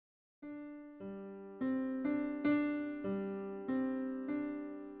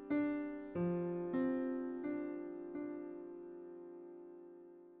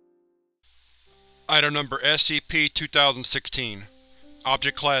Item Number SCP-2016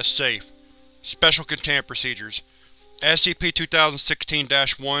 Object Class Safe Special Containment Procedures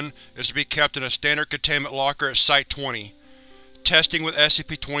SCP-2016-1 is to be kept in a standard containment locker at Site-20. Testing with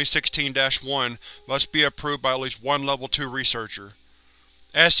SCP-2016-1 must be approved by at least one Level 2 researcher.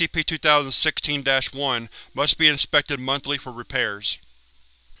 SCP-2016-1 must be inspected monthly for repairs.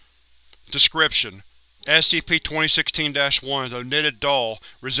 Description: SCP-2016-1 is a knitted doll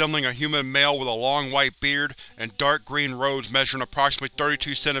resembling a human male with a long white beard and dark green robes measuring approximately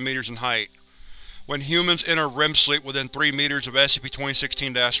 32 cm in height. When humans enter REM sleep within 3 meters of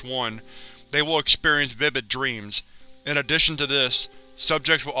SCP-2016-1, they will experience vivid dreams. In addition to this,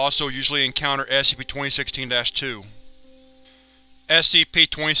 subjects will also usually encounter SCP-2016-2.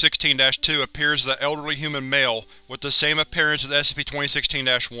 SCP-2016-2 appears as an elderly human male with the same appearance as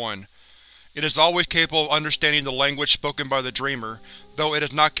SCP-2016-1. It is always capable of understanding the language spoken by the dreamer, though it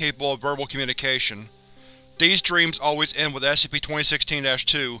is not capable of verbal communication. These dreams always end with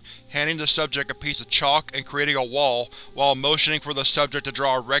SCP-2016-2 handing the subject a piece of chalk and creating a wall while motioning for the subject to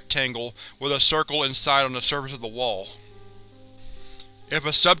draw a rectangle with a circle inside on the surface of the wall. If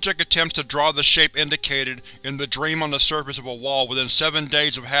a subject attempts to draw the shape indicated in the dream on the surface of a wall within 7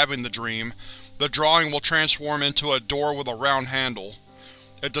 days of having the dream, the drawing will transform into a door with a round handle.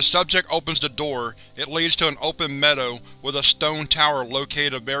 If the subject opens the door, it leads to an open meadow with a stone tower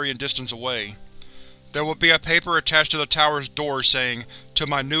located a varying distance away. There will be a paper attached to the tower's door saying, "To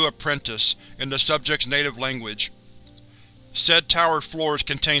my new apprentice," in the subject's native language. Said tower floors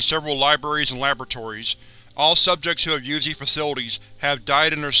contain several libraries and laboratories. All subjects who have used these facilities have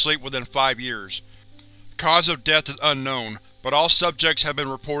died in their sleep within 5 years. Cause of death is unknown, but all subjects have been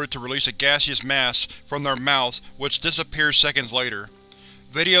reported to release a gaseous mass from their mouths which disappears seconds later.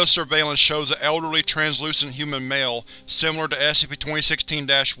 Video surveillance shows an elderly translucent human male, similar to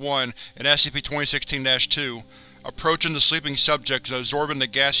SCP-2016-1 and SCP-2016-2, approaching the sleeping subjects and absorbing the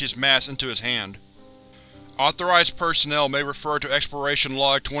gaseous mass into his hand. Authorized personnel may refer to Exploration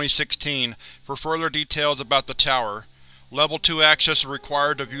Log 2016 for further details about the tower. Level 2 access is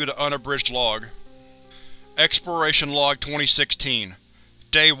required to view the unabridged log. Exploration Log 2016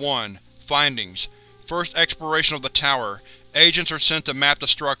 Day 1 Findings: First exploration of the tower. Agents are sent to map the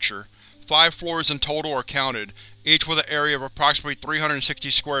structure. 5 floors in total are counted, each with an area of approximately 360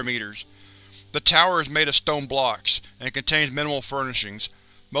 square meters. The tower is made of stone blocks, and contains minimal furnishings.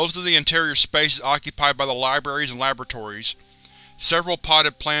 Most of the interior space is occupied by the libraries and laboratories. Several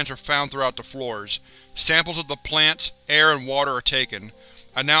potted plants are found throughout the floors. Samples of the plants, air, and water are taken.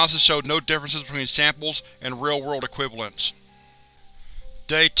 Analysis showed no differences between samples and real-world equivalents.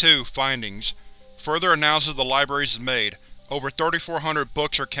 Day 2 Findings: Further analysis of the libraries is made. Over 3,400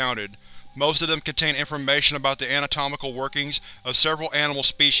 books are counted. Most of them contain information about the anatomical workings of several animal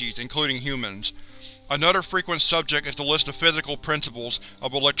species, including humans. Another frequent subject is the list of physical principles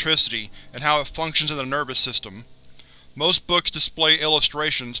of electricity and how it functions in the nervous system. Most books display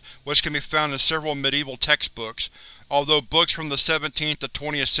illustrations which can be found in several medieval textbooks, although books from the 17th to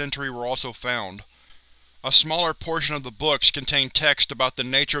 20th century were also found. A smaller portion of the books contain text about the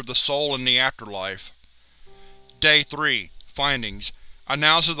nature of the soul and the afterlife. Day 3 Findings: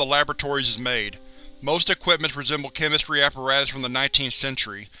 Analysis of the laboratories is made. Most equipment resemble chemistry apparatus from the 19th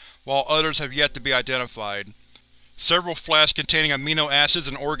century, while others have yet to be identified. Several flasks containing amino acids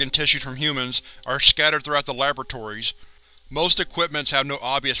and organ tissues from humans are scattered throughout the laboratories. Most equipments have no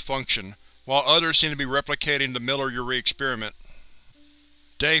obvious function, while others seem to be replicating the Miller-Urey experiment.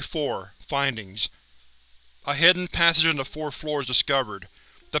 Day 4 Findings: A hidden passage into 4 floors discovered.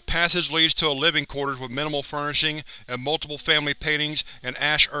 The passage leads to a living quarters with minimal furnishing and multiple family paintings and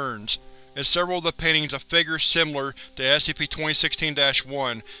ash urns. In several of the paintings, a figure similar to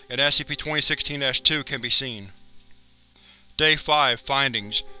SCP-2016-1 and SCP-2016-2 can be seen. Day 5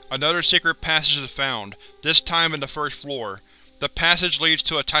 Findings: Another secret passage is found, this time in the first floor. The passage leads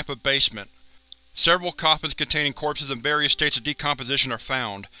to a type of basement. Several coffins containing corpses in various states of decomposition are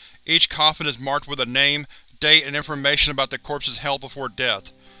found. Each coffin is marked with a name, date, and information about the corpse's health before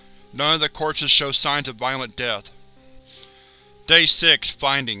death. None of the corpses show signs of violent death. Day 6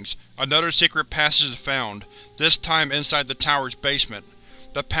 Findings: Another secret passage is found, this time inside the tower's basement.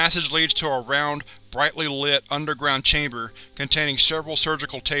 The passage leads to a round, brightly lit, underground chamber containing several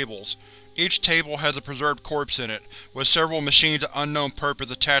surgical tables. Each table has a preserved corpse in it, with several machines of unknown purpose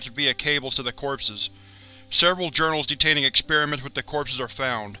attached via cables to the corpses. Several journals detailing experiments with the corpses are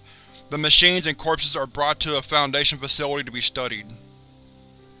found. The machines and corpses are brought to a Foundation facility to be studied.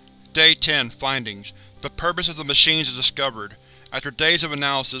 Day 10 Findings: The purpose of the machines is discovered. After days of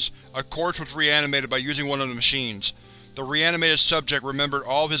analysis, a corpse was reanimated by using one of the machines. The reanimated subject remembered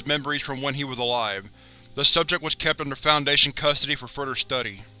all of his memories from when he was alive. The subject was kept under Foundation custody for further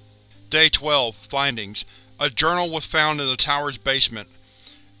study. Day 12. Findings. A journal was found in the tower's basement.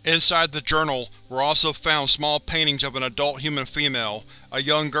 Inside the journal were also found small paintings of an adult human female, a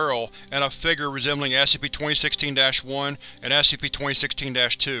young girl, and a figure resembling SCP-2016-1 and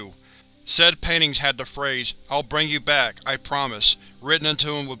SCP-2016-2. Said paintings had the phrase, "I'll bring you back, I promise," written into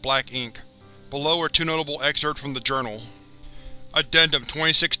them with black ink. Below are two notable excerpts from the journal. Addendum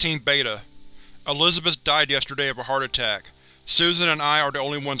 2016 Beta. Elizabeth died yesterday of a heart attack. Susan and I are the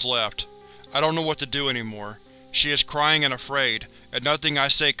only ones left. I don't know what to do anymore. She is crying and afraid, and nothing I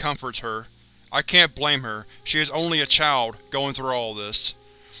say comforts her. I can't blame her. She is only a child, going through all this.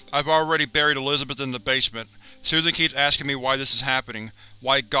 I've already buried Elizabeth in the basement. Susan keeps asking me why this is happening,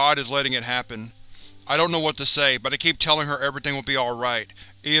 why God is letting it happen. I don't know what to say, but I keep telling her everything will be alright,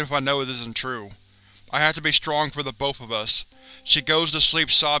 even if I know it isn't true. I have to be strong for the both of us. She goes to sleep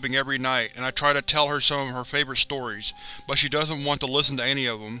sobbing every night, and I try to tell her some of her favorite stories, but she doesn't want to listen to any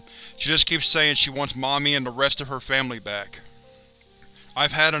of them. She just keeps saying she wants Mommy and the rest of her family back.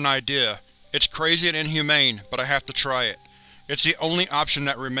 I've had an idea. It's crazy and inhumane, but I have to try it. It's the only option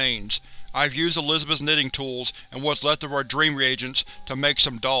that remains. I've used Elizabeth's knitting tools and what's left of our dream reagents to make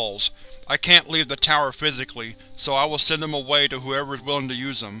some dolls. I can't leave the tower physically, so I will send them away to whoever is willing to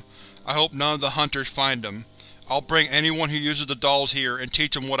use them. I hope none of the hunters find them. I'll bring anyone who uses the dolls here and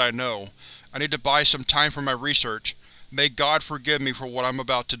teach them what I know. I need to buy some time for my research. May God forgive me for what I'm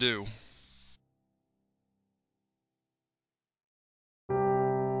about to do.